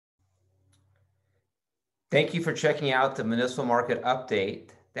Thank you for checking out the Municipal Market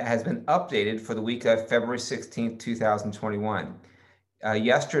Update that has been updated for the week of February 16th, 2021.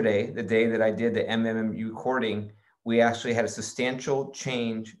 Yesterday, the day that I did the MMM recording, we actually had a substantial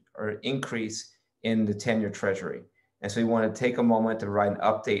change or increase in the 10-year Treasury. And so we want to take a moment to provide an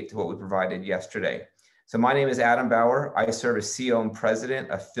update to what we provided yesterday. So my name is Adam Bauer. I serve as CEO and President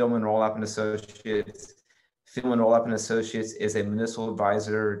of Philman Roll-Up & Associates. Philman Roll-Up & Associates is a municipal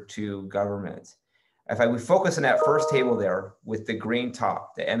advisor to government. If we focus on that first table there with the green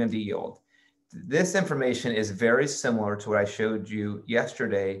top, the MMD yield, this information is very similar to what I showed you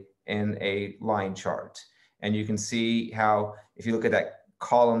yesterday in a line chart. And you can see how, if you look at that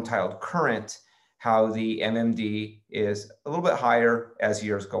column titled current, how the MMD is a little bit higher as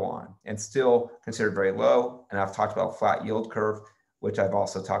years go on and still considered very low. And I've talked about flat yield curve, which I've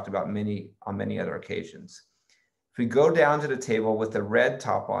also talked about on many other occasions. If we go down to the table with the red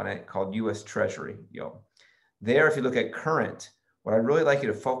top on it called US Treasury yield, there, if you look at current, what I'd really like you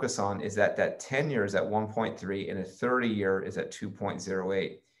to focus on is that 10 year is at 1.3 and a 30 year is at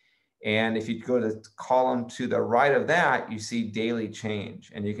 2.08. And if you go to the column to the right of that, you see daily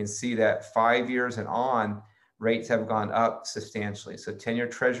change. And you can see that 5 years and on, rates have gone up substantially. So 10-year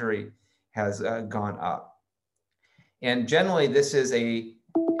Treasury has gone up. And generally, this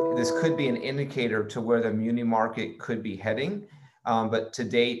could be an indicator to where the muni market could be heading. But to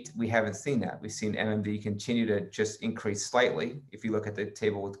date, we haven't seen that. We've seen MMD continue to just increase slightly. If you look at the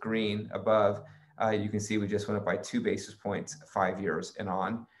table with green above, you can see we just went up by 2 basis points 5 years and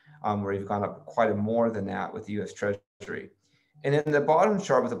on, where we've gone up quite a more than that with the US Treasury. And in the bottom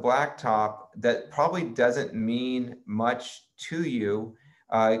chart with the black top, that probably doesn't mean much to you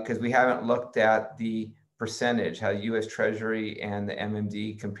because we haven't looked at the percentage, how US Treasury and the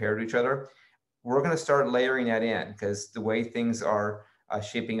MMD compare to each other. We're going to start layering that in because the way things are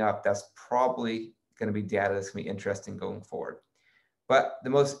shaping up, that's probably going to be data that's going to be interesting going forward. But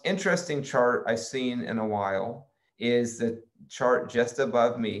the most interesting chart I've seen in a while is the chart just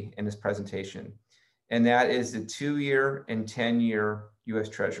above me in this presentation. And that is the 2-year and 10-year US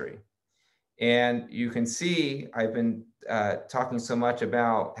Treasury. And you can see I've been talking so much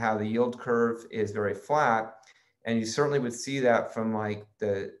about how the yield curve is very flat. And you certainly would see that from like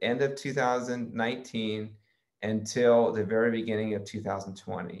the end of 2019 until the very beginning of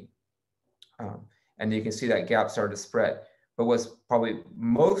 2020. And you can see that gap started to spread. But what's probably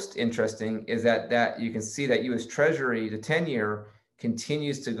most interesting is that you can see that US Treasury, the 10-year,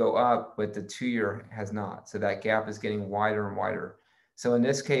 continues to go up, but the 2-year has not. So that gap is getting wider and wider. So in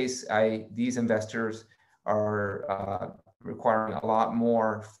this case, these investors are requiring a lot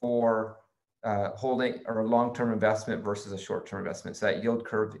more for holding or long-term investment versus a short-term investment. So that yield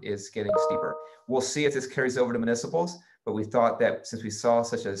curve is getting steeper. We'll see if this carries over to municipals, but we thought that since we saw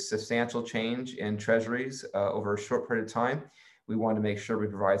such a substantial change in treasuries over a short period of time, we wanted to make sure we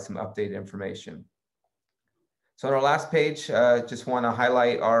provide some updated information. So on our last page, just want to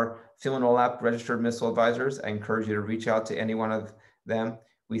highlight our Philman Roll-Up registered municipal advisors. I encourage you to reach out to any one of them.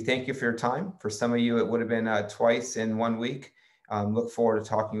 We thank you for your time. For some of you, it would have been twice in 1 week. Look forward to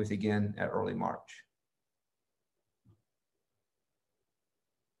talking with you again at early March.